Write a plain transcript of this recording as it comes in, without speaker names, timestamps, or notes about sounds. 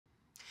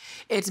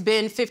It's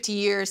been 50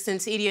 years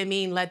since Idi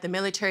Amin led the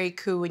military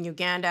coup in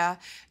Uganda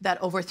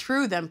that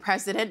overthrew then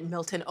President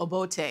Milton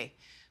Obote.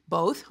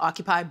 Both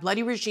occupied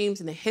bloody regimes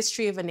in the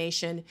history of a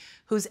nation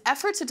whose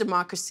efforts at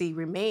democracy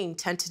remain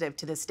tentative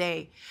to this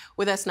day.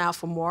 With us now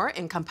for more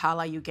in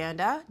Kampala,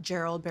 Uganda,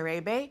 Gerald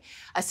Bareebe,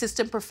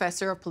 assistant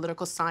professor of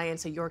political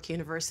science at York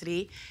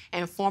University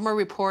and former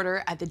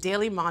reporter at the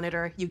Daily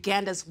Monitor,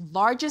 Uganda's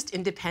largest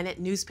independent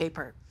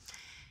newspaper.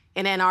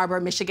 In Ann Arbor,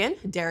 Michigan,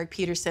 Derek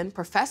Peterson,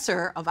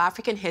 professor of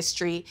African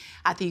history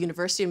at the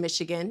University of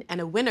Michigan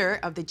and a winner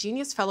of the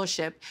Genius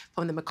Fellowship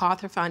from the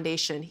MacArthur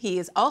Foundation. He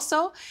is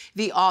also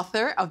the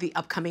author of the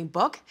upcoming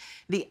book,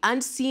 The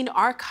Unseen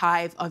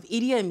Archive of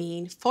Idi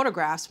Amin,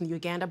 Photographs from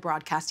Uganda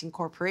Broadcasting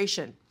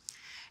Corporation.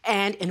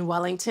 And in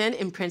Wellington,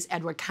 in Prince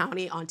Edward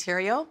County,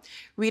 Ontario,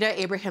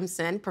 Rita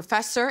Abrahamson,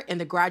 professor in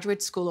the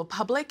Graduate School of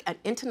Public and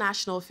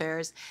International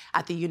Affairs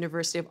at the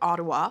University of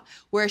Ottawa,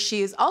 where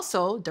she is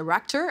also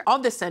director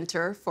of the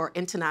Center for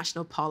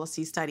International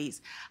Policy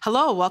Studies.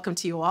 Hello, welcome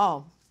to you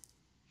all.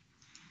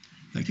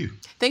 Thank you.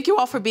 Thank you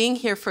all for being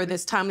here for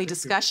this timely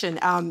discussion.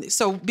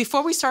 So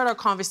before we start our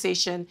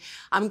conversation,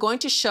 I'm going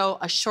to show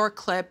a short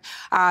clip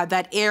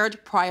that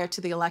aired prior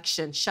to the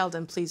election.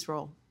 Sheldon, please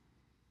roll.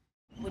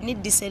 We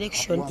need this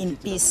election in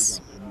peace,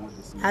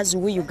 as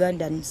we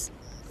Ugandans.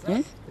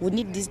 We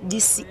need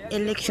this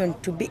election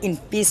to be in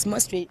peace,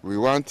 must we? We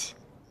want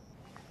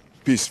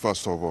peace,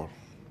 first of all.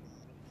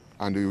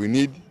 And we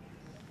need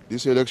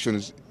this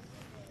elections,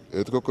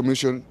 electoral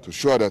commission, to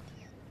show that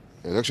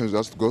elections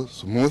just go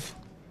smooth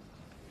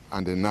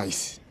and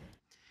nice.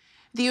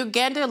 The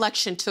Uganda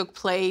election took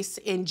place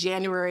in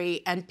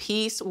January, and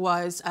peace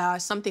was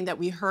something that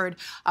we heard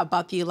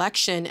about the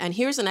election. And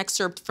here's an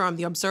excerpt from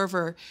The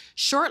Observer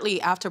shortly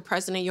after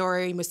President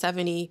Yoweri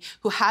Museveni,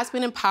 who has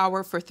been in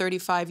power for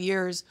 35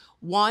 years,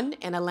 won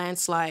in a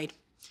landslide.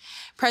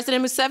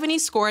 President Museveni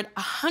scored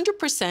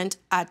 100%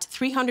 at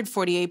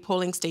 348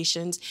 polling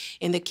stations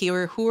in the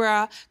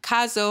Kiruhura,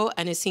 Kazo,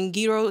 and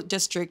Isingiro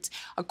districts,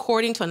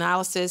 according to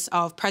analysis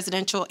of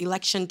presidential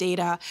election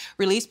data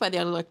released by the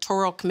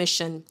Electoral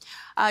Commission.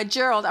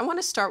 Gerald, I want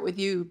to start with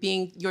you,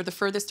 being you're the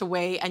furthest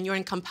away and you're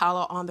in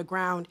Kampala on the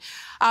ground.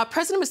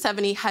 President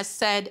Museveni has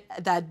said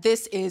that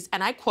this is,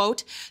 and I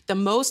quote, the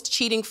most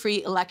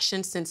cheating-free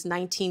election since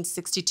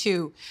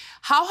 1962.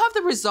 How have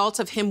the results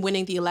of him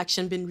winning the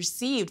election been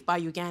received by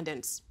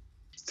Ugandans?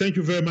 Thank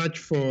you very much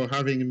for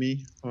having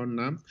me on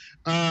now.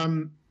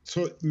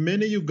 So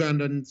many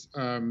Ugandans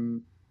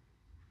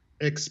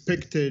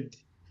expected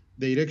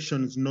the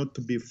elections not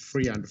to be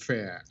free and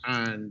fair,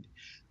 and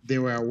they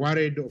were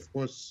worried, of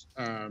course,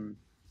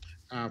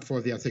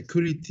 for their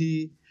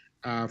security,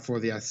 for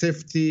their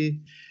safety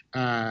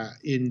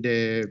in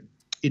the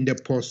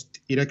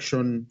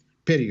post-election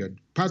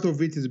period. Part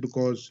of it is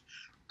because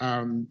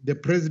the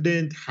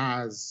president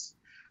has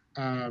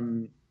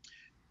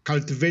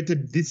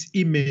cultivated this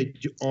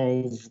image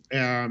of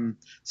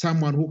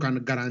someone who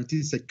can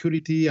guarantee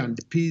security and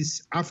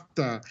peace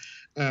after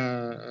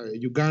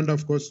Uganda,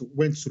 of course,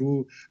 went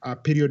through a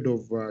period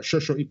of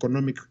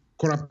socio-economic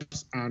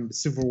collapse and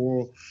civil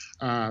war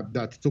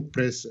that took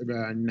place in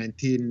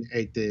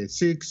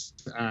 1986,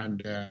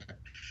 and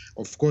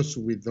of course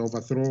with the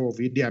overthrow of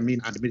Idi Amin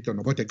and Milton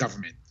Obote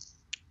government.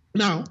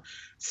 Now,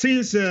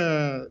 since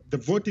the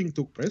voting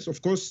took place,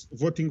 of course,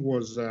 voting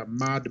was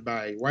marred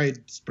by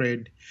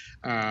widespread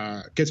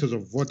cases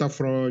of voter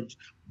fraud,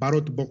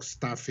 ballot box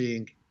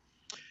stuffing.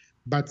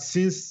 But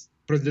since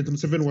President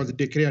Museveni was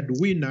declared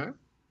winner,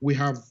 we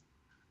have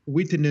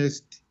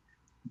witnessed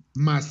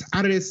mass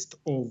arrest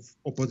of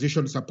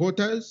opposition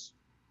supporters.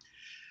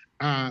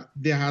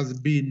 There has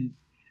been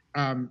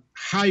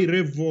high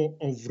level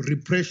of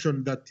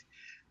repression that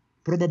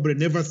probably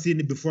never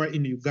seen before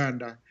in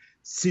Uganda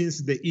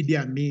since the Idi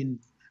Amin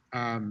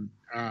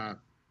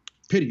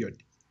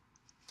period.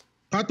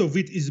 Part of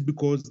it is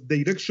because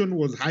the election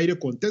was highly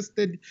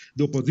contested.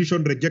 The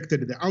opposition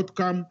rejected the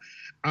outcome.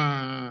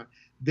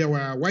 There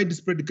were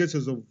widespread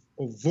cases of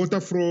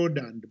voter fraud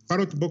and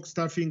ballot box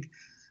stuffing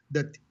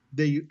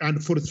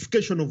and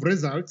falsification of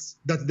results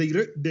that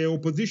the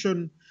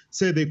opposition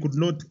said they could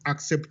not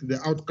accept the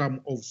outcome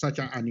of such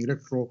an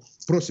electoral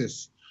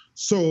process.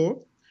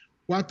 So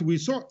what we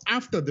saw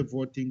after the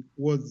voting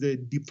was the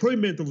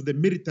deployment of the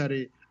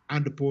military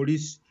and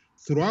police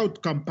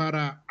throughout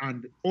Kampala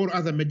and all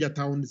other major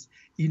towns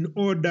in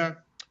order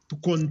to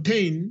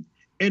contain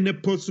any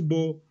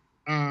possible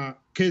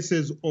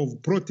cases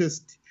of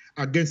protest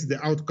against the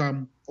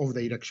outcome of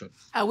the election.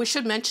 We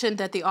should mention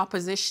that the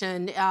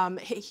opposition,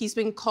 he's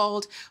been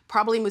called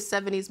probably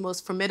Museveni's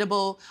most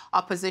formidable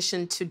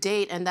opposition to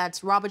date, and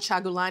that's Robert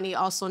Kyagulanyi,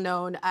 also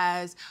known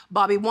as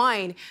Bobby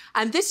Wine.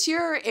 And this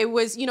year, it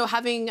was,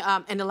 having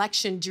an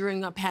election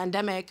during a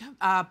pandemic.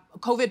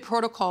 COVID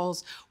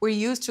protocols were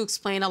used to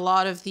explain a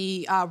lot of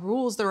the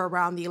rules that are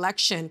around the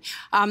election.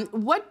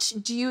 What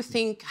do you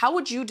think, how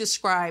would you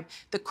describe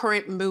the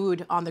current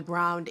mood on the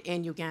ground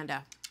in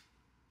Uganda?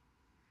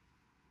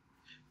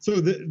 So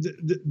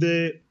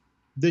the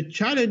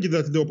challenge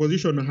that the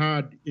opposition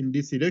had in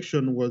this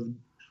election was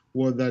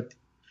that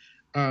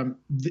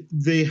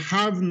they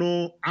have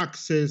no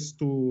access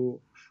to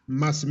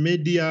mass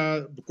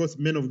media because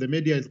many of the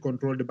media is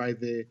controlled by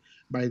the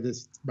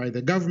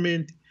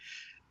government.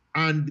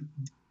 And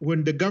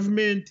when the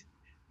government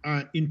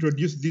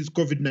introduced this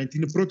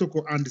COVID-19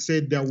 protocol and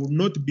said there will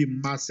not be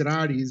mass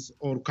rallies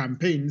or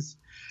campaigns,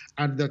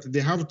 and that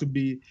they have to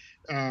be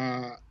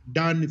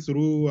done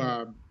through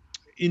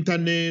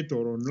internet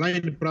or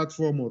online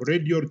platform or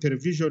radio or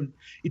television,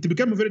 it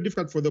became very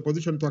difficult for the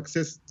opposition to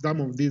access some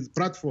of these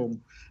platforms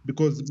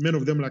because many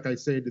of them, like I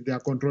said, they are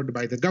controlled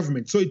by the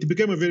government. So it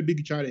became a very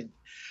big challenge.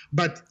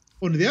 But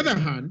on the other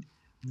hand,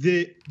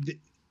 the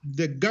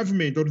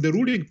government or the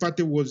ruling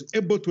party was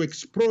able to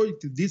exploit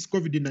this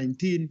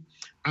COVID-19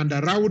 and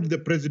allowed the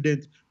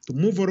president to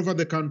move all over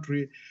the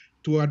country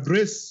to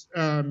address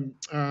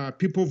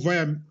people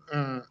via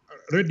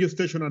radio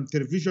station and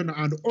television,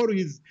 and all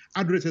his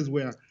addresses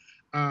were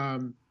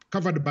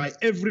covered by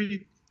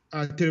every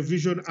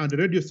television and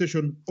radio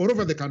station all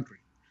over the country.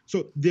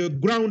 So the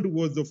ground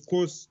was, of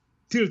course,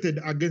 tilted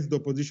against the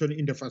opposition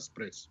in the first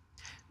place.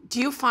 Do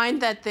you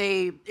find that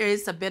there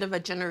is a bit of a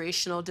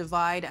generational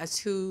divide as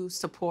who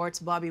supports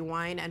Bobi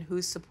Wine and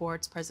who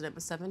supports President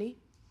Museveni?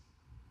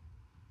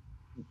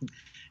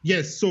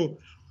 Yes, so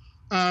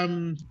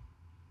over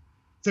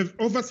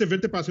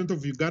 70% of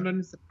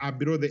Ugandans are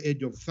below the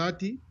age of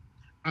 30.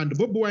 And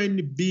Bobi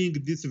Wine, being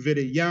this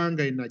very young,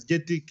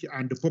 energetic,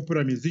 and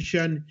popular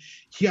musician,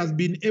 he has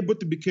been able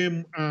to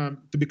become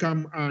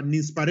an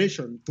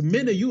inspiration to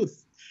many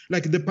youth.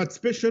 Like the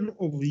participation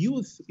of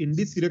youth in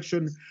this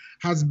election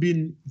has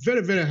been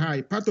very, very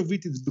high. Part of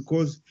it is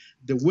because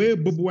the way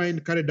Bobi Wine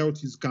carried out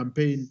his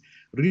campaign,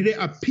 really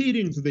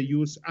appealing to the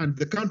youth, and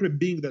the country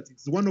being that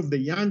it's one of the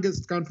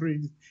youngest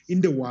countries in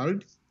the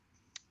world,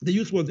 the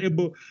youth was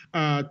able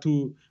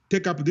to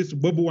take up this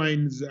Bobi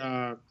Wine's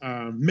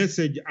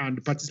message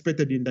and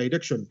participated in the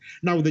election.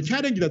 Now, the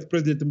challenge that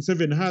President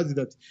Museveni has is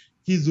that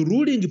his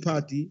ruling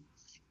party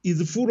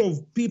is full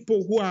of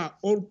people who are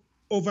all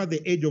over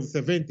the age of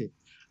 70,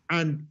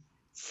 and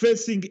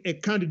facing a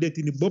candidate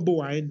in Bobi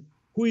Wine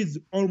who is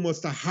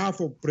almost a half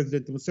of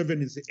President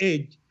Museveni's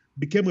age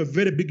became a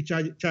very big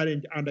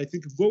challenge. And I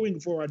think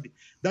going forward,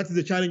 that's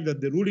the challenge that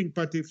the ruling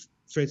party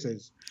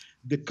faces.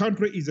 The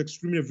country is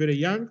extremely very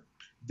young.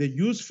 The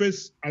youth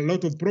face a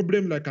lot of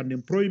problems like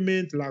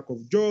unemployment, lack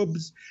of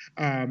jobs,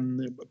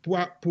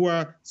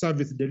 poor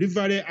service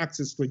delivery,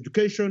 access to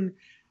education.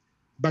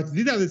 But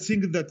these are the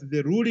things that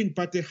the ruling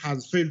party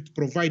has failed to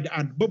provide.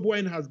 And Bobi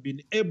Wine has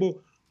been able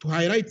to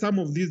highlight some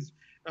of these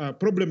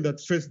problems that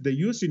face the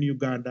youth in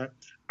Uganda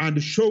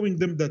and showing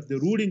them that the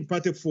ruling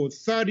party for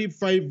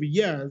 35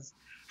 years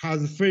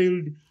has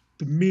failed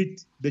to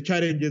meet the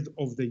challenges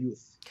of the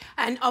youth.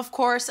 And of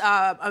course,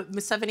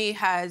 Museveni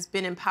has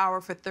been in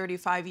power for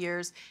 35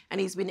 years, and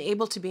he's been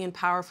able to be in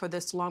power for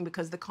this long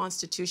because the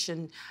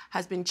Constitution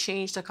has been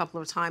changed a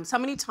couple of times. How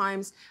many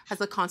times has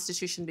the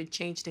Constitution been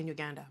changed in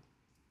Uganda?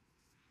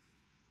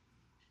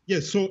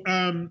 Yes, so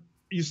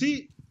you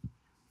see,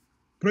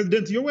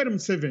 President Yoweri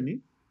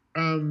Museveni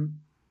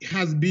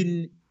has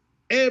been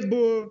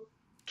able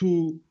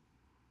to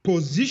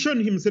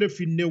position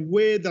himself in a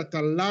way that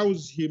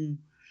allows him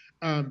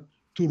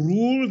to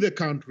rule the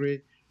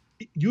country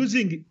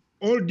using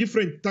all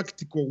different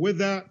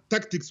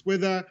tactics,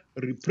 whether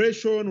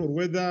repression or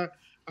whether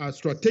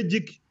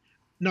strategic.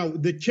 Now,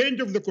 the change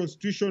of the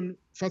Constitution,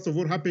 first of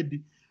all,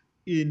 happened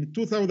in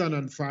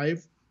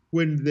 2005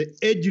 when the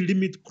age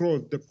limit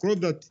clause, the clause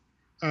that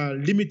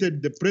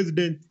limited the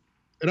president,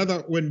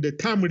 rather when the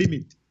term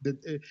limit,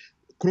 the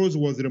clause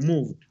was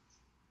removed.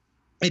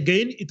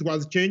 Again, it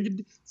was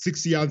changed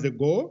 6 years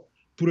ago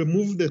to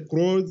remove the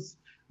clause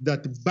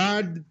that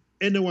barred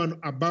anyone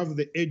above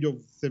the age of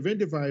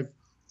 75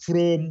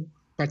 from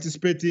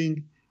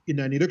participating in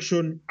an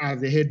election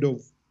as the head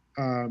of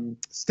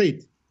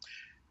state.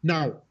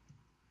 Now,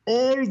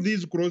 all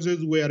these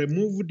clauses were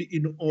removed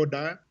in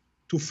order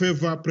to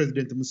favor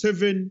President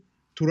Museveni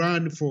to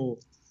run for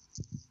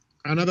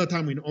another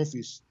term in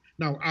office.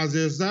 Now, as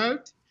a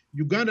result,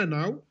 Uganda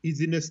now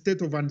is in a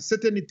state of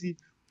uncertainty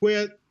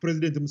where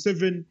President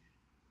Museveni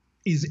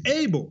is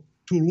able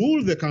to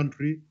rule the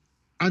country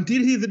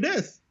until his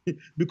death,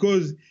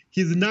 because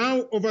he's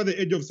now over the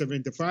age of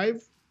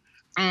 75,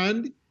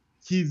 and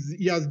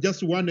he has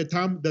just won a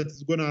term that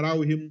is going to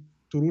allow him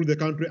to rule the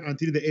country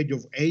until the age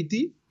of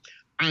 80.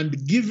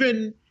 And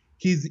given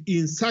his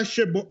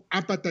insatiable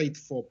appetite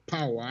for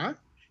power,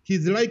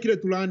 he's likely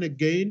to run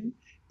again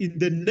in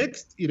the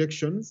next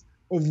elections,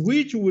 of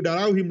which would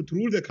allow him to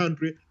rule the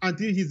country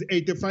until he's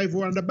 85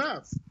 or and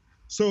above.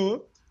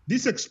 So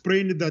this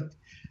explained that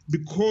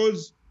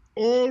because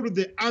all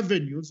the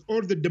avenues,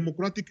 all the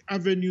democratic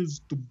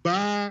avenues to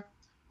bar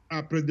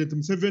President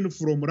Museveni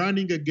from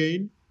running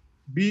again,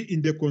 be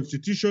in the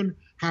Constitution,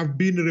 have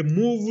been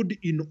removed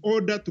in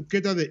order to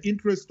cater the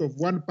interest of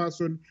one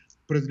person,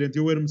 President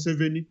Yoweri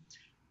Museveni,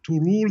 to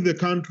rule the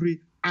country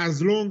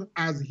as long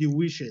as he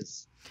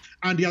wishes.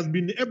 And he has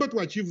been able to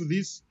achieve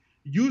this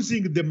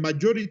using the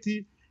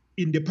majority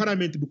in the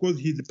parliament because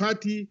his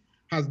party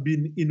has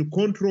been in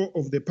control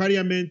of the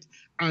parliament,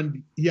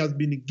 and he has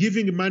been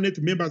giving money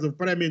to members of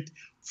parliament.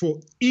 For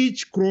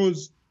each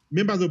cause,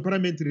 members of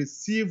parliament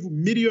receive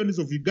millions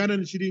of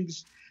Ugandan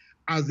shillings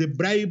as a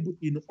bribe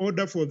in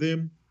order for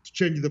them to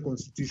change the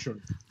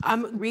constitution.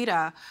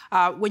 Rita,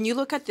 when you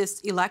look at this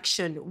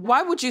election,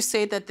 why would you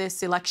say that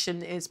this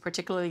election is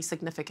particularly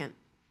significant?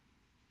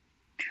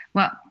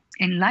 Well,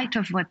 in light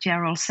of what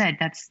Gerald said,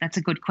 that's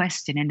a good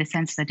question, in the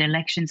sense that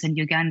elections in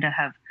Uganda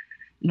have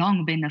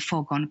long been a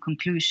foregone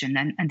conclusion,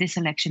 and this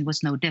election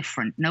was no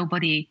different.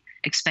 Nobody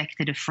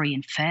expected a free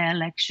and fair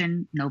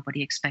election.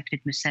 Nobody expected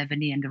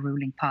Museveni and the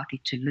ruling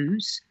party to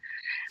lose.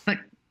 But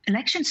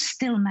elections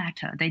still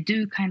matter. They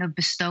do kind of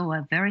bestow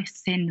a very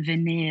thin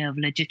veneer of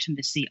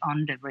legitimacy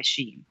on the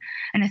regime.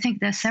 And I think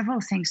there are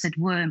several things that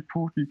were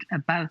important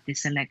about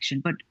this election.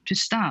 But to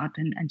start,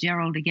 and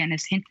Gerald again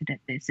has hinted at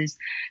this, is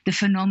the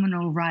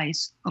phenomenal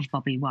rise of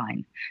Bobi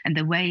Wine and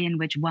the way in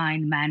which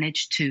Wine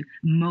managed to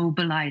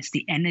mobilize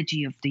the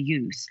energy of the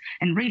youth.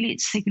 And really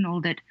it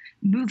signaled that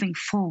moving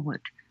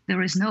forward,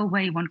 there is no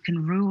way one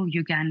can rule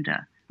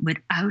Uganda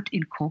without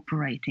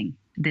incorporating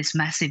this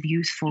massive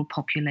youthful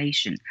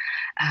population.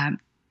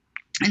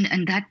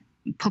 And that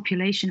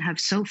population have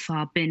so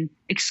far been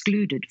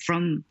excluded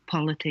from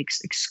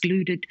politics,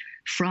 excluded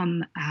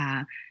from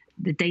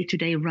the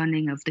day-to-day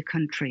running of the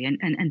country.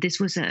 And this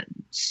was a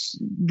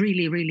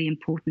really, really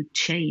important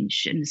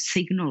change and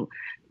signal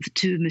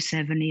to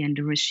Museveni and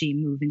the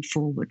regime moving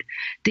forward.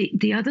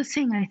 The other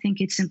thing I think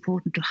it's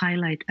important to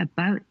highlight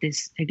about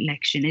this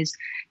election is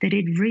that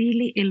it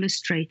really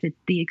illustrated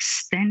the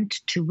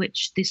extent to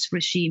which this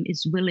regime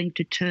is willing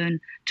to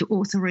turn to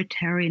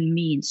authoritarian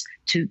means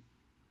to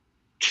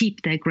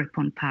keep their grip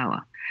on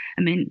power.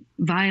 I mean,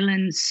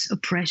 violence,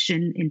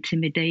 oppression,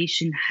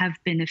 intimidation have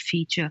been a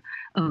feature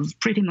of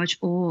pretty much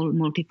all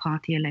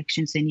multi-party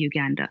elections in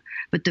Uganda.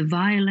 But the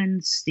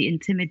violence, the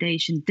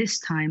intimidation this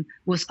time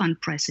was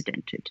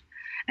unprecedented.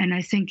 And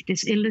I think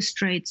this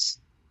illustrates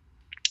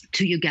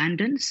to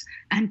Ugandans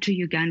and to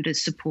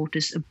Uganda's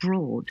supporters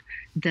abroad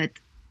that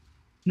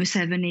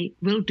Museveni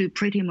will do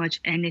pretty much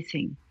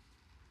anything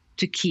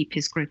to keep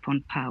his grip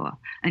on power.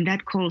 And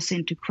that calls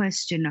into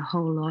question a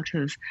whole lot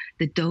of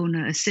the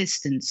donor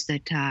assistance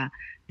that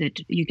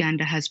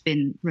Uganda has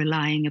been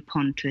relying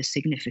upon to a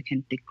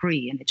significant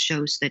degree. And it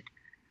shows that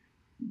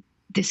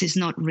this is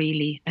not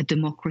really a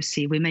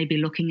democracy. We may be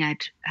looking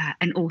at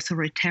an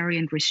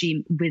authoritarian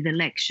regime with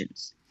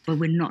elections, but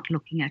we're not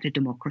looking at a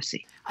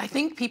democracy. I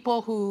think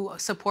people who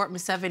support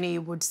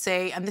Museveni would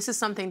say, and this is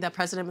something that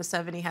President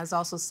Museveni has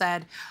also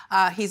said,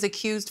 he's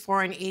accused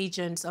foreign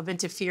agents of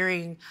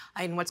interfering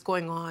in what's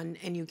going on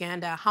in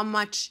Uganda. How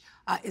much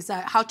is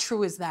that? How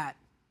true is that?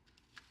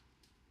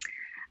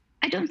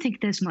 I don't think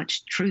there's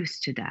much truth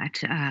to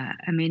that.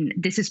 I mean,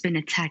 this has been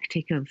a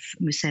tactic of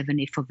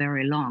Museveni for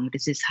very long.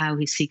 This is how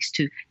he seeks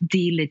to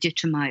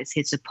delegitimize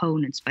his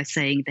opponents by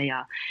saying they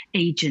are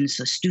agents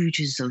or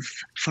stooges of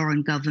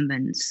foreign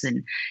governments.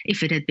 And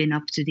if it had been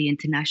up to the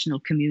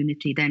international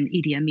community, then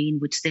Idi Amin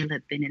would still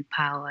have been in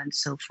power and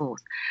so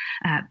forth.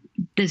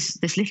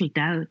 There's little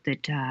doubt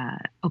that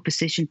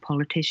opposition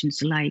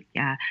politicians like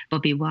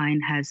Bobi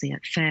Wine has a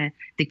fair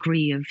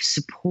degree of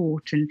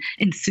support and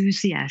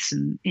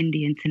enthusiasm in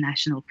the international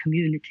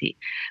community,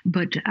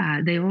 but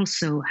they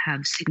also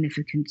have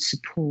significant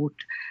support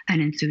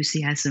and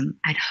enthusiasm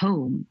at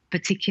home,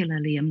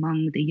 particularly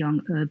among the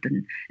young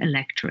urban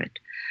electorate.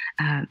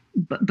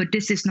 But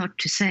this is not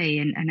to say,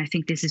 and I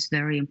think this is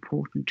very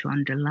important to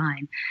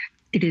underline,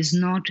 it is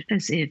not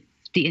as if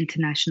the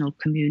international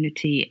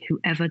community,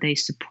 whoever they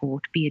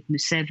support, be it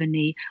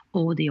Museveni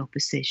or the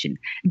opposition,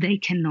 they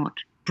cannot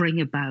bring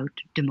about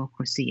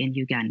democracy in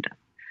Uganda.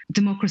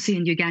 Democracy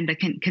in Uganda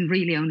can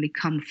really only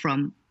come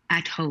from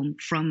at home,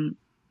 from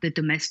the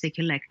domestic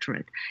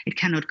electorate. It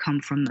cannot come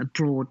from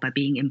abroad by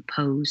being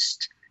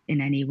imposed in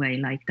any way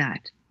like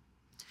that.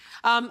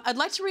 I'd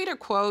like to read a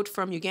quote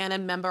from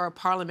Ugandan Member of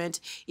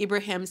Parliament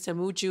Ibrahim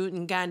Ssemujju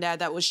Nganda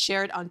that was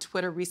shared on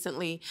Twitter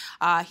recently.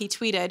 He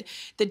tweeted,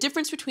 "The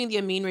difference between the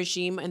Amin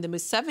regime and the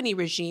Museveni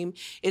regime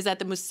is that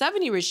the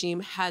Museveni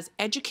regime has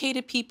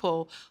educated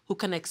people who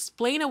can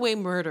explain away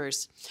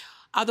murders.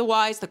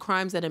 Otherwise, the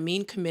crimes that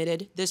Amin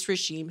committed, this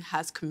regime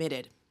has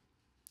committed."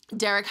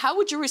 Derek, how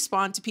would you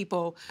respond to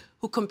people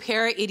who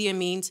compare Idi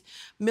Amin's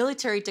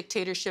military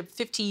dictatorship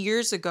 50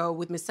 years ago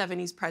with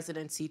Museveni's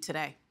presidency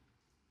today?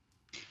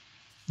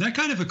 That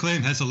kind of a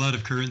claim has a lot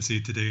of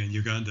currency today in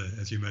Uganda,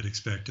 as you might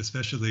expect,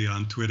 especially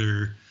on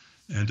Twitter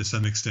and to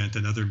some extent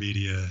in other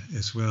media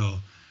as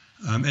well.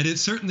 And it's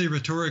certainly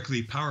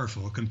rhetorically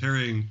powerful.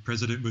 Comparing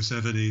President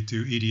Museveni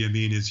to Idi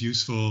Amin is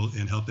useful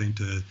in helping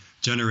to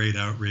generate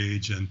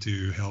outrage and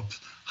to help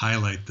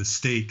highlight the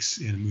stakes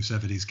in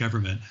Museveni's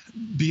government.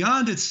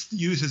 Beyond its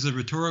use as a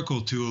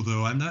rhetorical tool,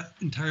 though, I'm not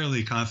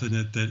entirely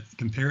confident that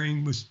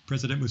comparing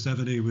President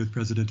Museveni with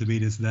President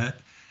Amin is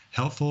that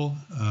helpful.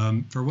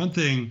 For one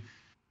thing,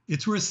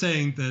 it's worth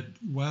saying that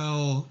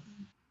while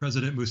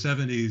President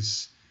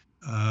Museveni's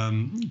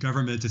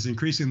government is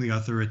increasingly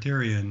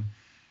authoritarian,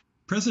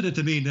 President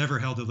Amin never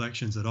held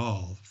elections at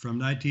all. From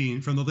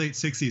the late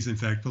 60s, in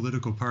fact,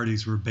 political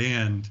parties were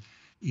banned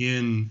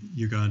in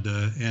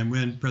Uganda. And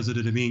when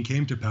President Amin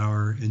came to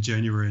power in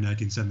January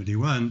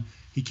 1971,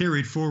 he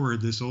carried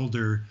forward this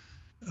older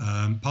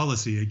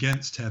policy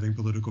against having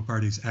political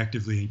parties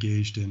actively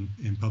engaged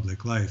in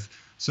public life.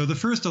 So the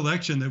first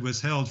election that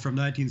was held from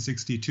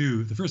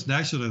 1962, the first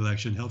national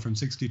election held from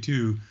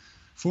 62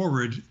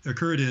 forward,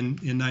 occurred in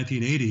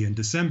 1980 in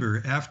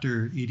December,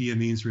 after Idi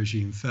Amin's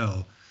regime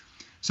fell.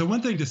 So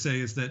one thing to say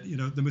is that,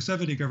 the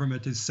Museveni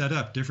government is set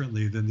up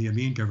differently than the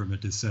Amin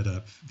government is set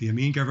up. The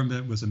Amin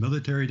government was a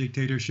military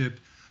dictatorship.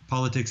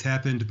 Politics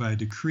happened by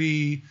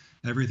decree.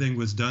 Everything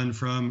was done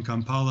from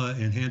Kampala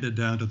and handed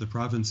down to the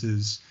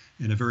provinces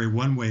in a very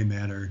one-way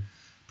manner.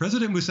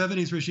 President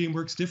Museveni's regime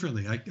works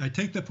differently. I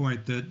take the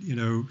point that,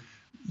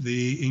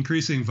 the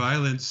increasing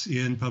violence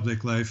in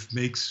public life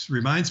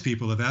reminds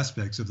people of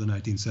aspects of the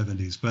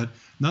 1970s. But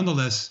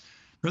nonetheless,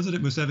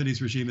 President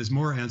Museveni's regime is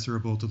more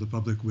answerable to the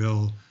public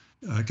will,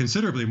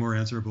 considerably more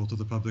answerable to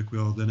the public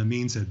will than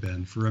Amin's had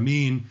been. For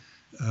Amin,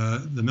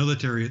 the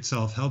military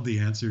itself held the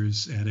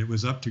answers, and it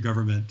was up to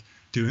government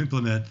to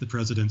implement the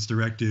president's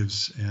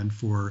directives and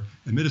for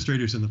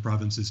administrators in the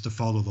provinces to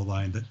follow the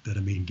line that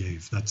Amin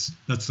gave. That's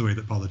the way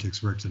that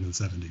politics worked in the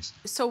 70s.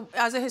 So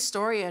as a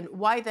historian,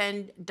 why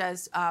then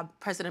does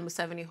President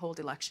Museveni hold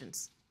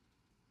elections?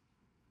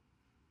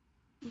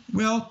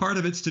 Well, part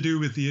of it's to do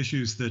with the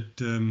issues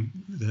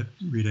that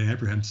Rita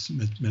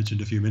Abrahamson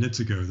mentioned a few minutes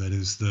ago. That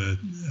is the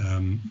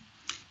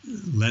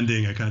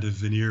lending a kind of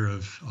veneer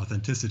of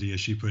authenticity,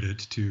 as she put it,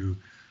 to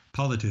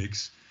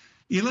politics.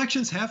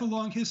 Elections have a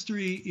long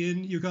history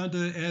in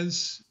Uganda,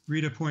 as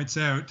Rita points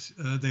out.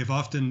 They've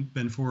often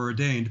been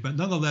foreordained, but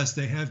nonetheless,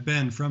 they have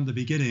been, from the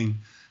beginning,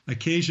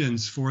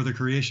 occasions for the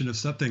creation of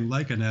something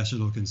like a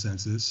national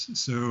consensus.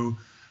 So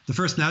the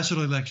first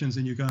national elections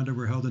in Uganda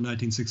were held in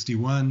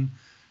 1961.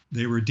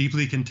 They were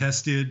deeply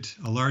contested.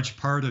 A large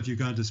part of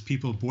Uganda's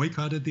people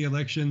boycotted the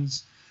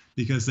elections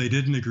because they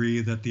didn't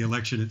agree that the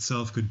election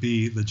itself could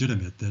be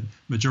legitimate, that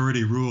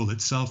majority rule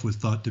itself was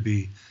thought to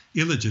be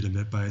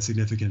illegitimate by a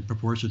significant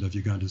proportion of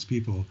Uganda's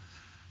people.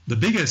 The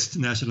biggest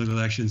national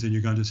elections in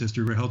Uganda's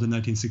history were held in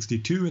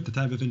 1962 at the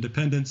time of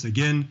independence.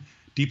 Again,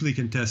 deeply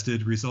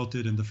contested,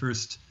 resulted in the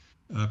first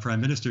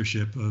prime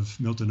ministership of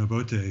Milton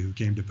Obote, who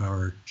came to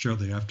power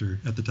shortly after,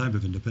 at the time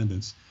of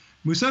independence.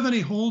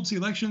 Museveni holds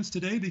elections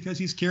today because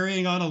he's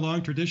carrying on a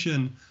long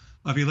tradition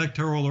of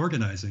electoral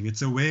organizing.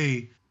 It's a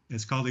way,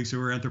 as colleagues who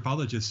are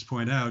anthropologists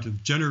point out,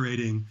 of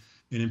generating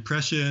an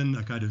impression,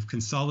 a kind of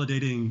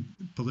consolidating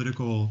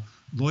political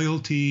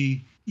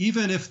loyalty.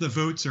 Even if the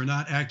votes are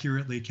not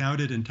accurately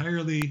counted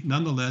entirely,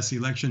 nonetheless,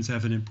 elections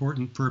have an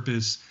important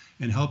purpose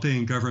in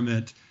helping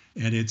government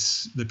and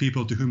the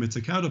people to whom it's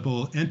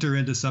accountable enter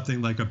into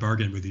something like a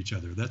bargain with each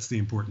other. That's the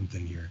important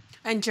thing here.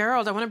 And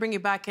Gerald, I want to bring you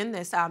back in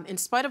this. In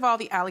spite of all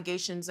the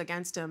allegations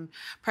against him,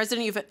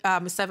 President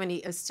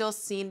Museveni is still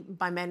seen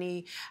by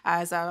many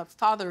as a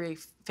fatherly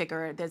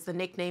figure. There's the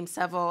nickname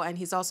Sevo, and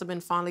he's also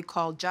been fondly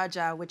called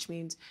Jaja, which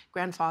means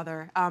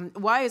grandfather.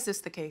 Why is this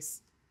the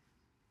case?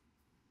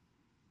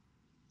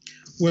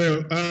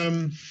 Well,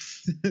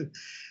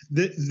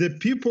 the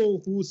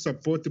people who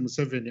support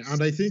Museveni,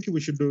 and I think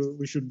we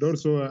should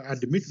also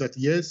admit that,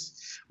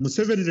 yes,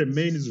 Museveni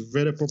remains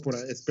very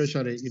popular,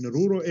 especially in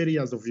rural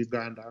areas of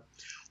Uganda,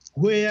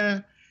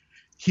 where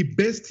he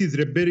based his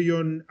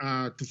rebellion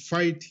to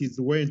fight his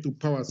way into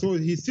power. So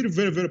he's still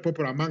very, very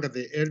popular among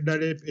the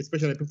elderly,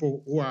 especially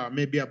people who are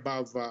maybe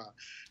above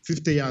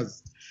 50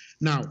 years.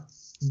 Now,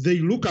 they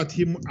look at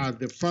him as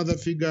the father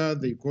figure.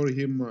 They call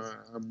him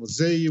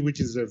Muzei, which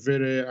is a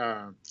very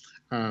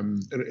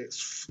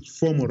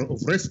form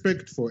of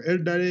respect for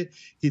elderly.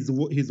 His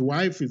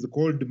wife is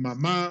called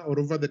Mama all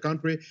over the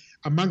country,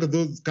 among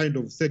those kind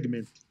of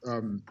segments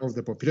of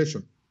the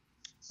population.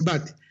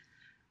 But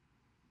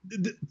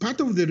part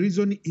of the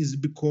reason is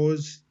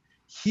because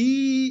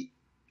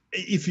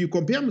if you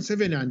compare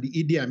Museveni and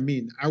Idi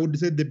Amin, I would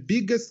say the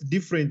biggest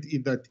difference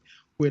is that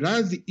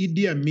whereas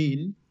Idi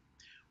Amin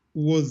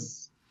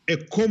was a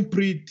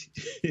complete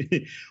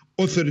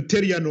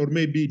authoritarian or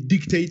maybe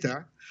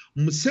dictator,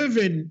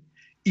 Museveni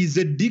is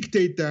a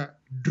dictator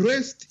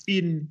dressed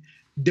in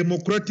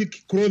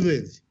democratic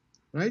clothes,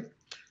 right?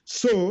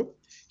 So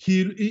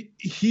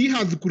he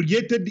has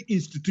created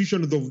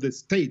institutions of the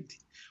state,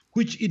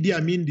 which Idi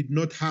Amin did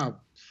not have.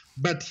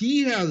 But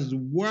he has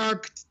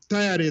worked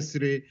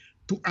tirelessly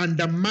to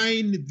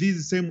undermine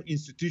these same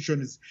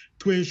institutions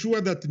to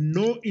ensure that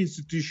no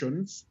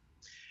institutions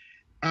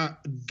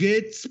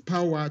gets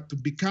power to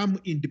become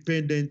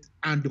independent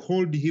and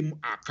hold him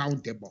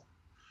accountable.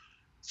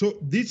 So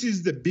this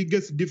is the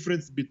biggest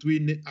difference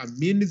between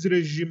Amin's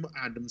regime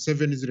and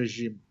Museveni's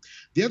regime.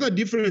 The other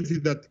difference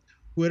is that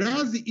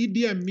whereas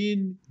Idi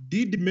Amin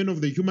did many of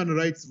the human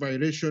rights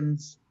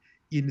violations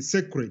in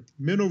secret,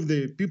 many of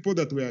the people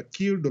that were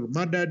killed or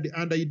murdered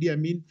under Idi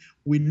Amin,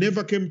 we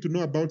never came to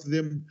know about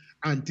them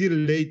until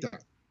later.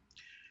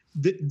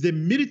 The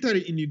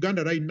military in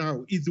Uganda right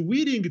now is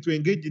willing to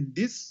engage in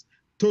this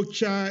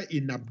torture,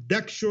 in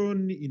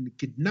abduction, in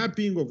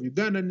kidnapping of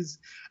Ugandans,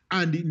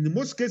 and in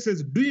most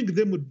cases doing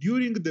them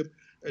during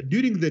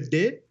the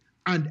day,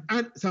 and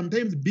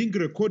sometimes being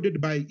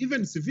recorded by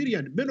even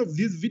civilians. Many of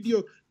these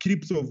video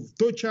clips of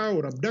torture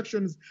or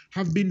abductions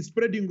have been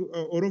spreading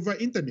all over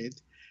internet.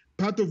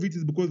 Part of it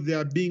is because they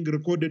are being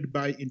recorded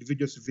by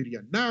individual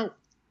civilians. Now,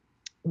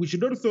 we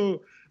should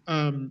also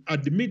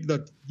admit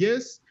that,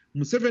 yes,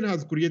 Museveni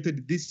has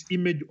created this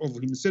image of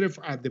himself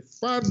as the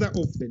father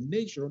of the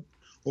nation,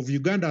 of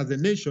Uganda as a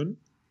nation.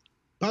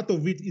 Part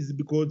of it is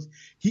because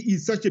he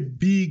is such a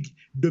big,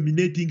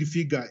 dominating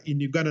figure in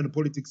Ugandan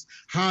politics,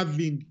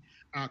 having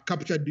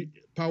captured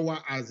power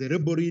as a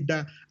rebel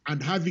leader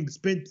and having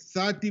spent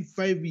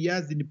 35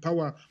 years in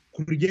power,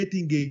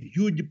 creating a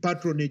huge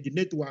patronage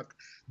network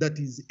that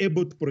is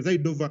able to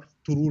preside over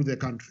to rule the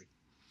country.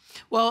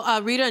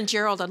 Well, Rita and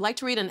Gerald, I'd like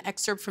to read an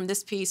excerpt from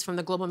this piece from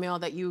the Global Mail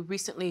that you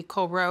recently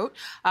co-wrote.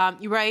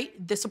 You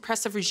write, this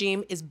oppressive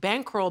regime is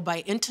bankrolled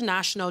by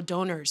international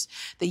donors.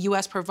 The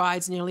U.S.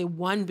 provides nearly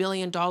 $1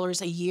 billion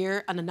a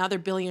year, and another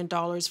 $1 billion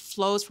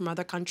flows from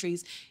other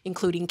countries,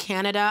 including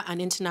Canada and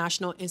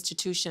international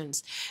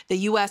institutions. The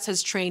U.S.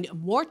 has trained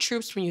more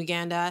troops from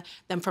Uganda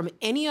than from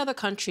any other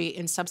country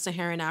in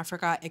sub-Saharan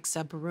Africa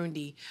except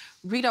Burundi.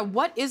 Rita,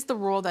 what is the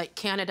role that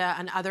Canada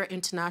and other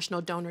international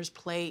donors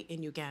play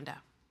in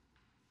Uganda?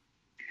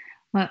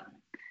 Well,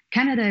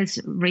 Canada is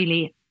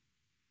really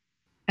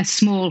a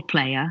small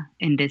player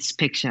in this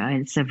picture.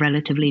 It's a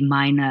relatively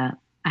minor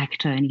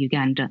actor in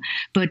Uganda.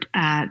 But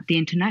the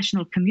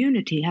international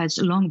community has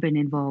long been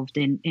involved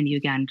in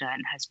Uganda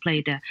and has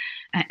played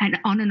an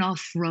on and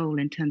off role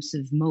in terms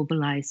of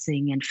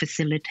mobilizing and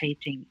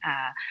facilitating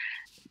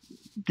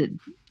the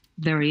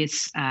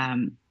various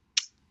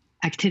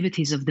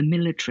activities of the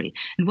military.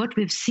 And what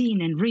we've seen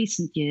in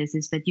recent years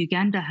is that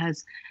Uganda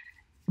has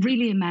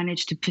really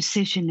managed to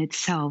position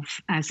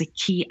itself as a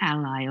key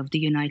ally of the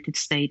United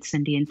States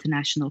and the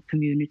international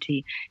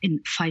community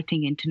in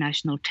fighting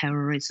international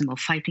terrorism or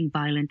fighting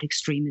violent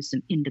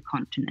extremism in the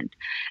continent.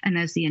 And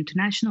as the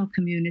international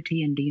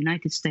community and the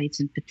United States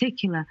in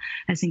particular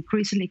has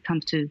increasingly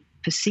come to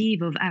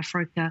perceive of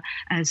Africa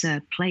as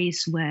a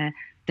place where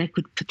there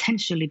could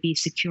potentially be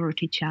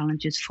security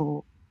challenges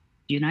for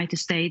the United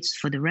States,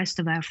 for the rest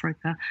of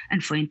Africa,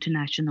 and for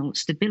international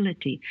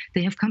stability,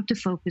 they have come to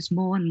focus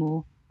more and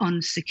more on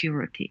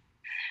security.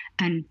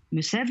 And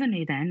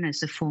Museveni then,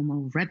 as a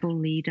former rebel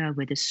leader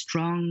with a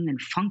strong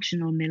and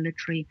functional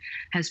military,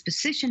 has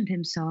positioned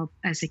himself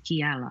as a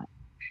key ally,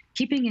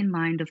 keeping in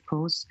mind, of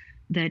course,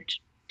 that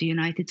the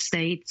United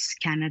States,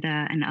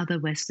 Canada, and other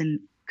Western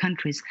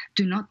countries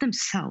do not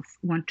themselves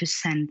want to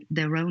send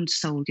their own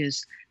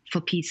soldiers for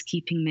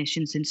peacekeeping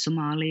missions in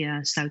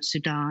Somalia, South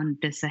Sudan,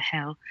 the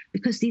Sahel,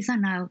 because these are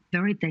now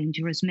very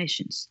dangerous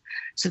missions.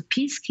 So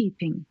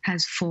peacekeeping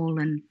has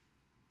fallen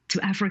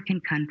to African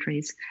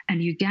countries,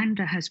 and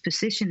Uganda has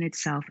positioned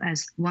itself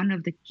as one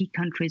of the key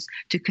countries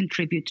to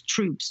contribute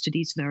troops to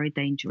these very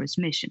dangerous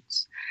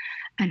missions.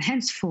 And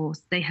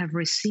henceforth, they have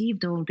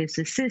received all this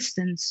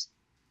assistance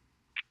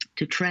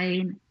to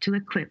train, to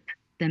equip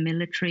their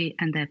military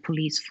and their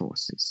police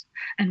forces.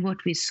 And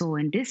what we saw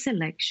in this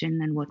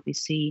election and what we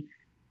see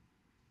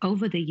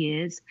over the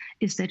years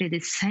is that it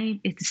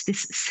is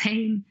this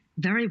same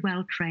very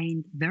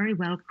well-trained, very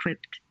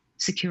well-equipped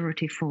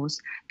security force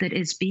that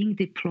is being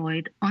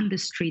deployed on the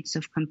streets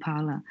of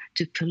Kampala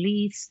to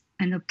police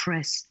and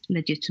oppress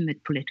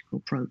legitimate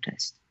political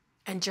protest.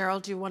 And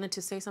Gerald, you wanted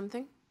to say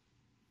something?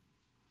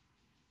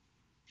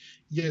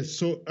 Yes,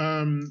 so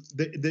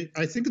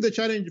I think the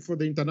challenge for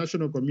the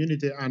international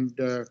community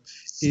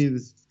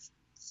is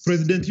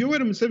President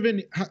Yoweri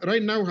Museveni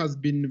right now has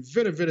been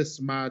very, very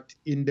smart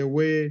in the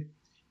way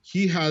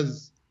he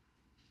has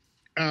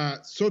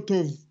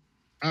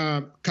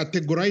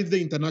categorize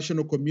the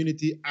international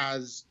community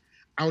as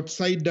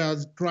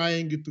outsiders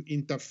trying to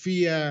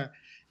interfere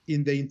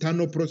in the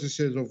internal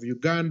processes of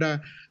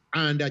Uganda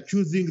and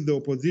accusing the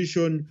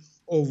opposition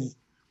of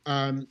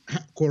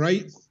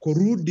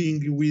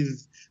colluding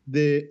with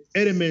the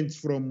elements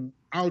from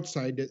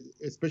outside,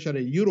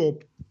 especially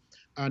Europe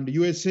and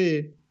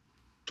USA,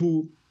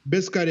 to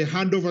basically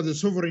hand over the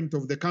sovereignty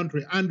of the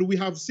country. And we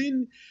have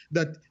seen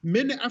that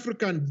many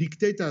African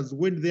dictators,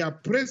 when they are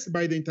pressed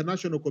by the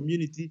international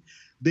community,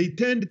 they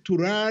tend to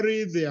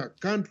rally their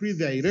country,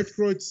 their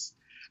electorates,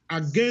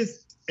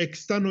 against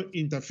external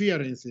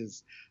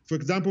interferences. For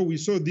example, we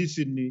saw this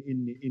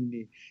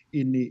in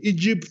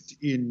Egypt,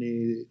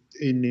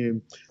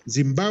 in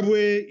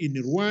Zimbabwe, in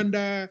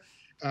Rwanda,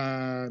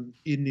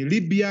 in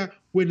Libya.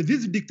 When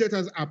these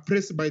dictators are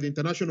pressed by the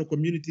international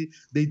community,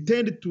 they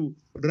tend to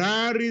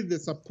rally the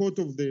support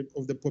of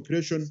the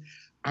population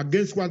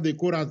against what they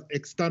call as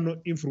external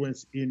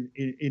influence in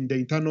the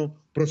internal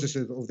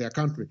processes of their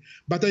country.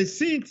 But I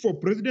think for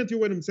President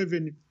Yoweri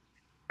Museveni,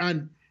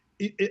 and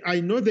I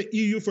know the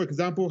EU, for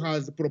example,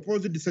 has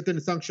proposed certain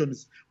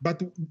sanctions,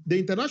 but the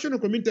international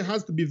community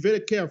has to be very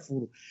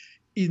careful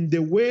in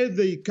the way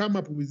they come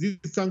up with these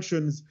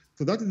sanctions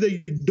so that they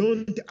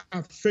don't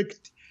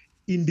affect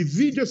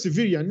individual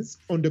civilians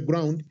on the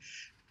ground,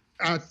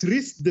 at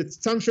least the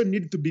sanction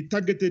need to be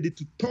targeted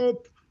to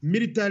top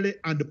military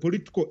and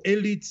political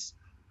elites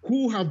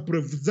who have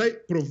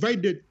presided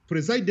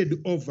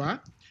over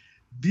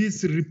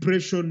this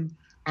repression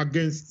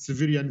against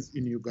civilians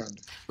in Uganda.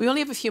 We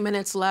only have a few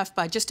minutes left,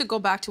 but just to go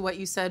back to what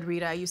you said,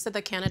 Rita, you said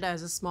that Canada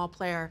is a small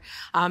player,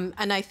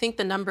 and I think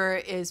the number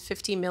is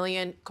 50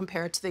 million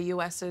compared to the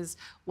US's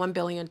 $1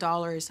 billion.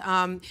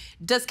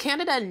 Does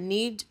Canada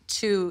need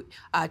to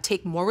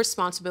take more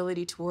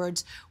responsibility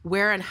towards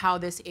where and how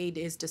this aid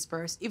is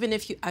dispersed, even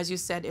if, as you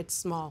said, it's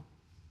small?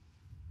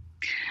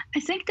 I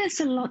think there's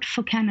a lot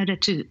for Canada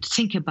to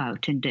think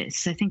about in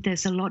this. I think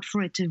there's a lot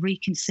for it to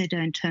reconsider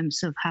in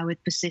terms of how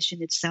it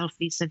positions itself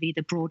vis-a-vis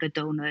the broader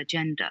donor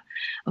agenda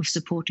of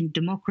supporting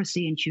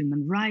democracy and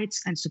human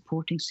rights and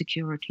supporting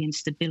security and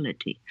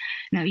stability.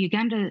 Now,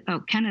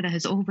 Canada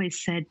has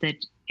always said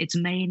that its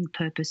main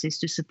purpose is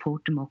to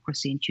support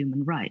democracy and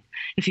human rights.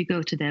 If you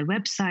go to their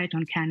website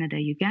on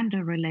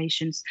Canada-Uganda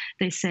relations,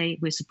 they say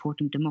we're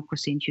supporting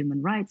democracy and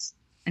human rights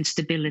and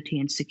stability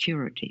and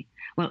security.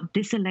 Well,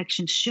 this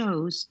election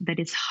shows that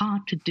it's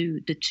hard to do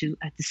the two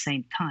at the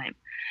same time.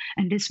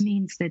 And this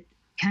means that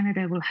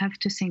Canada will have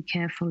to think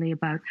carefully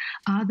about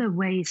other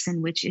ways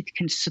in which it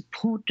can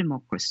support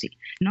democracy,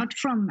 not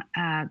from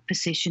a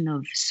position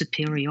of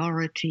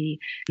superiority,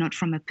 not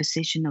from a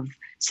position of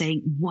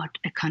saying what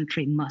a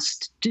country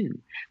must do,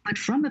 but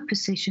from a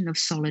position of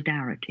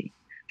solidarity,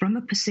 from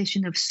a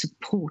position of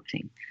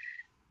supporting.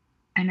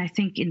 And I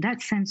think in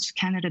that sense,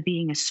 Canada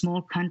being a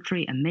small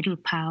country, a middle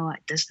power,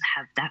 doesn't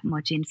have that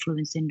much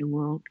influence in the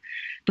world.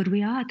 But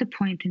we are at a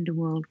point in the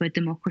world where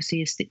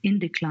democracy is in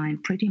decline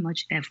pretty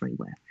much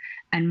everywhere.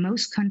 And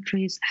most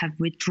countries have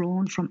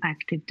withdrawn from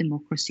active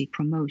democracy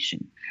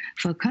promotion.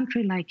 For a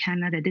country like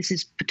Canada, this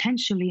is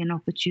potentially an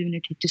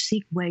opportunity to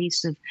seek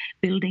ways of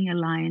building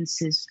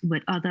alliances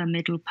with other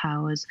middle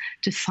powers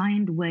to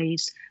find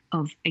ways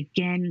of,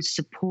 again,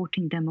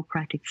 supporting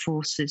democratic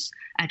forces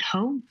at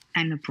home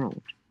and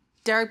abroad.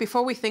 Derek,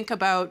 before we think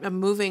about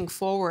moving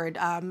forward,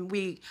 I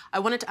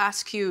wanted to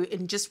ask you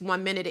in just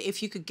 1 minute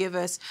if you could give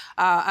us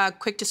a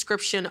quick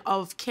description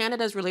of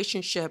Canada's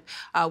relationship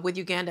with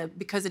Uganda,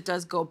 because it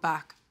does go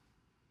back.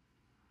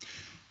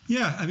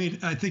 Yeah, I mean,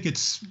 I think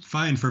it's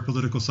fine for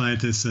political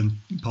scientists and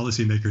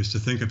policymakers to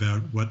think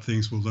about what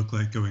things will look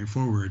like going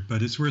forward.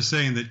 But it's worth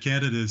saying that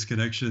Canada's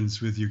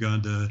connections with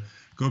Uganda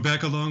go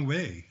back a long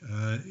way.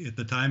 At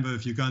the time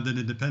of Ugandan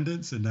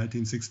independence in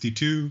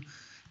 1962,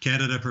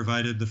 Canada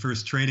provided the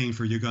first training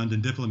for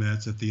Ugandan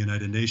diplomats at the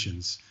United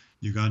Nations.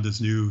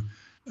 Uganda's new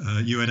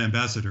UN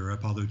ambassador,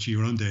 Apollo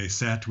Chironde,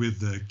 sat with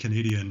the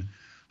Canadian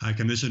High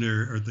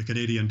Commissioner, or the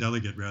Canadian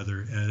delegate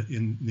rather,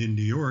 in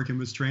New York, and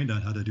was trained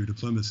on how to do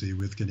diplomacy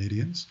with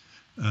Canadians.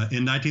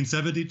 In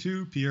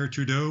 1972, Pierre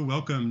Trudeau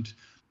welcomed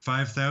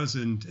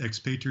 5,000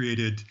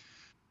 expatriated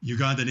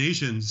Ugandan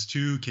Asians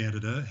to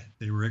Canada.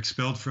 They were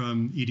expelled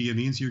from Idi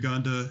Amin's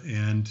Uganda,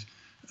 and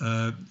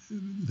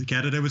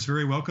Canada was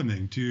very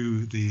welcoming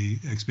to the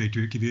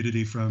expatriate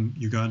community from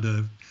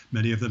Uganda.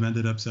 Many of them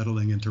ended up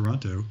settling in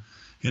Toronto.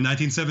 In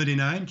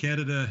 1979,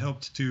 Canada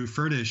helped to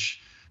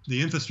furnish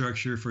the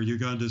infrastructure for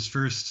Uganda's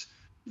first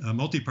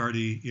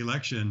multi-party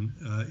election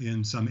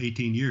in some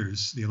 18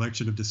 years. The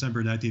election of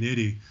December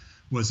 1980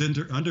 was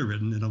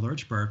underwritten in a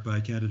large part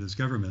by Canada's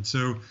government.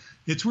 So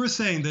it's worth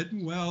saying that,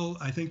 well,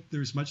 I think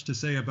there's much to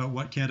say about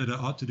what Canada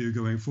ought to do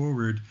going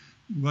forward.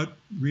 What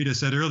Rita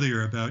said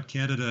earlier about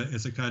Canada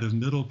as a kind of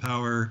middle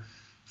power,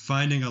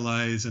 finding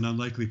allies in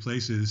unlikely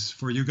places.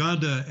 For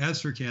Uganda,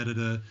 as for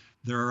Canada,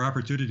 there are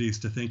opportunities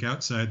to think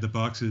outside the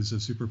boxes of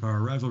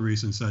superpower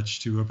rivalries and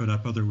such to open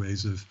up other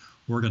ways of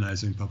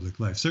organizing public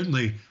life.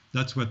 Certainly,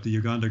 that's what the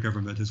Uganda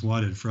government has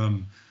wanted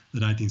from the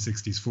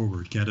 1960s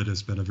forward. Canada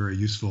has been a very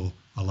useful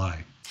ally.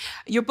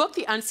 Your book,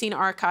 The Unseen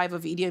Archive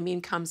of Idi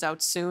Amin, comes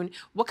out soon.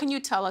 What can you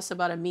tell us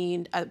about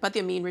the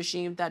Amin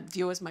regime that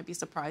viewers might be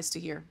surprised to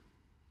hear?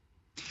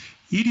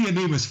 Idi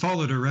Amin was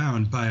followed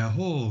around by a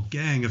whole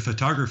gang of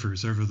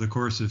photographers over the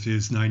course of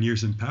his 9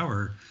 years in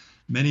power.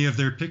 Many of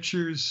their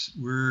pictures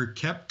were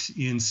kept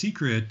in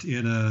secret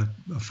in a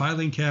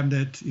filing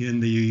cabinet in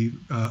the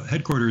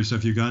headquarters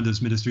of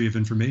Uganda's Ministry of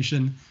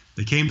Information.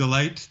 They came to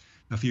light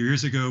a few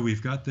years ago.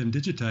 We've got them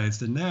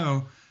digitized, and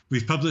now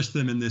we've published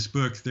them in this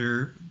book.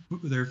 They're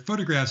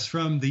photographs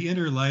from the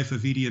inner life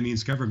of Idi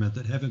Amin's government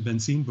that haven't been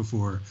seen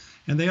before,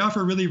 and they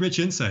offer really rich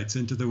insights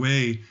into the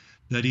way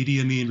that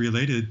Idi Amin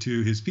related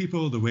to his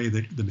people, the way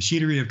that the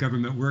machinery of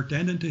government worked,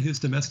 and into his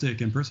domestic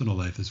and personal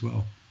life as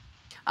well.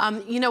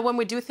 When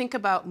we do think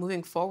about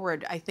moving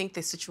forward, I think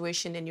the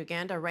situation in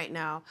Uganda right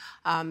now,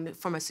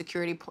 from a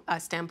security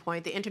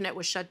standpoint, the internet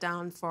was shut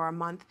down for a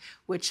month,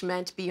 which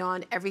meant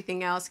beyond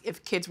everything else,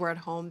 if kids were at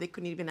home, they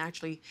couldn't even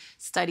actually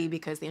study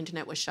because the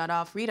internet was shut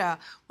off. Rita,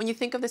 when you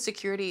think of the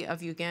security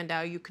of Uganda,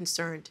 are you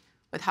concerned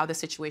with how the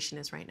situation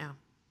is right now?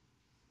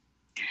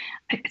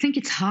 I think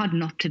it's hard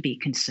not to be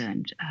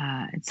concerned.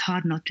 It's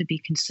hard not to be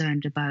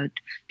concerned about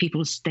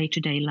people's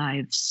day-to-day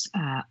lives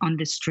on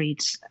the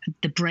streets,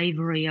 the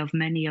bravery of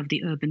many of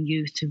the urban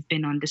youth who've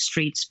been on the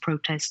streets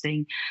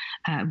protesting.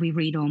 We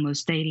read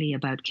almost daily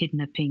about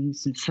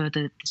kidnappings and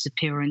further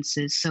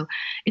disappearances. So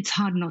it's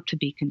hard not to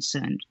be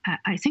concerned.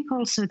 I think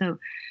also, though,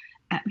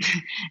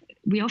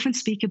 we often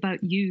speak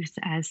about youth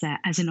as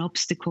an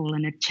obstacle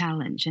and a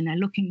challenge, and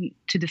looking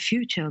to the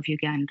future of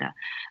Uganda,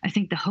 I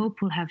think the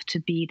hope will have to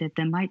be that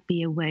there might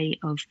be a way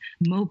of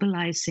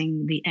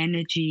mobilizing the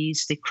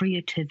energies, the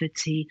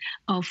creativity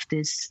of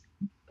this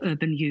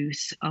urban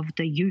youth, of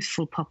the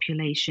youthful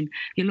population.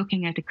 You're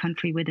looking at a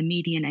country with a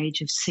median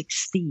age of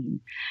 16.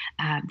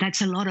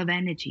 That's a lot of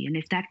energy, and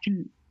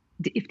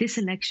if this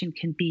election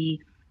can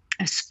be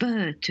a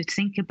spur to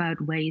think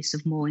about ways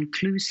of more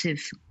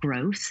inclusive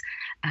growth,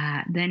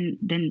 then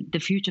the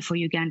future for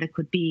Uganda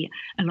could be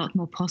a lot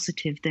more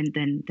positive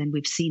than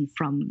we've seen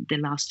from the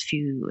last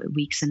few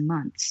weeks and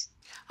months.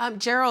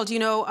 Gerald,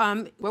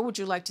 where would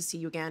you like to see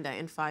Uganda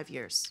in 5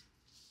 years?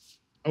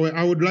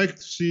 I would like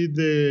to see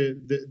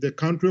the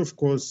country, of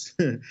course,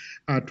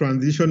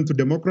 transition to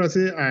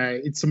democracy.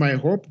 It's my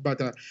hope,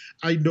 but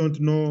I don't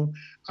know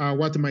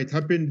what might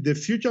happen. The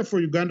future for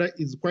Uganda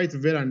is quite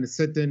very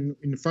uncertain.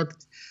 In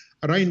fact,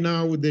 right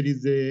now there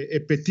is a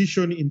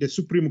petition in the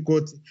Supreme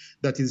Court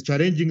that is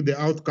challenging the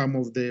outcome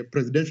of the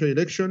presidential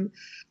election,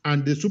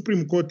 and the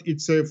Supreme Court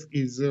itself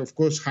is, of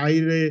course,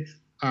 highly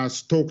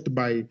stoked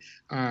by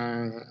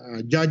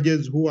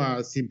judges who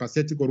are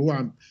sympathetic or who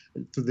are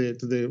to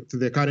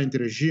the current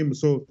regime.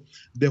 So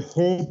the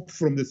hope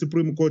from the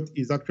Supreme Court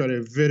is actually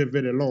very,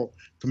 very low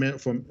for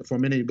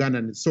many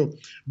Ugandans. So,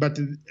 but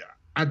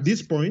at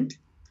this point,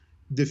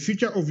 the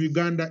future of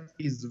Uganda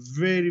is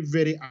very,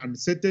 very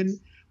uncertain.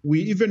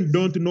 We even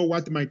don't know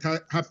what might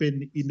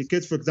happen in the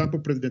case, for example,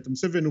 President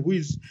Museveni, who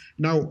is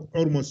now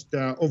almost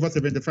over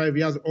 75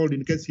 years old,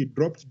 in case he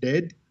dropped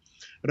dead.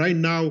 Right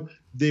now,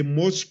 the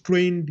most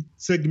trained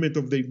segment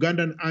of the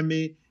Ugandan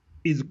army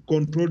is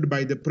controlled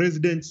by the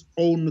president's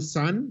own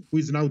son, who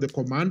is now the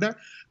commander.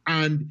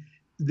 And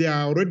there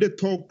are already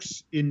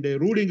talks in the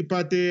ruling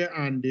party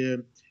and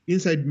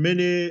inside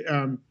many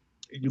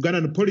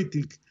Ugandan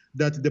politics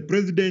that the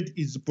president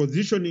is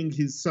positioning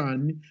his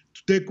son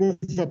to take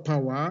over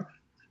power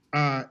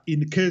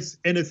in case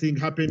anything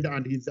happened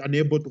and he's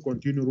unable to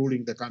continue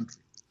ruling the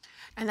country.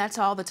 And that's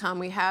all the time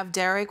we have.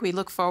 Derek, we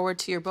look forward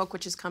to your book,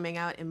 which is coming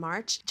out in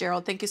March.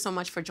 Gerald, thank you so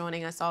much for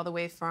joining us all the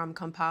way from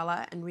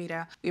Kampala. And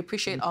Rita, we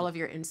appreciate all of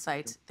your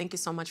insights. Thank you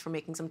so much for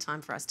making some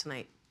time for us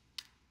tonight.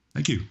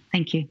 Thank you.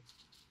 Thank you.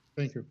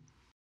 Thank you.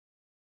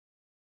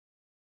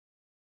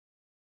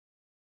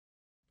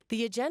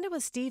 The Agenda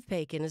with Steve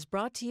Paikin is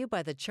brought to you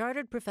by the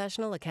Chartered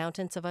Professional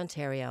Accountants of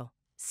Ontario.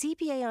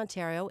 CPA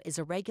Ontario is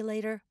a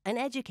regulator, an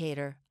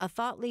educator, a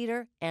thought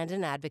leader, and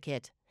an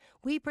advocate.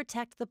 We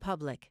protect the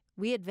public.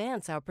 We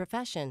advance our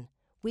profession.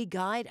 We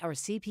guide our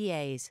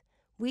CPAs.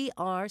 We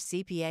are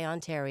CPA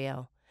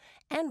Ontario.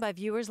 And by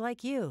viewers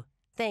like you.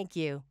 Thank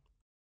you.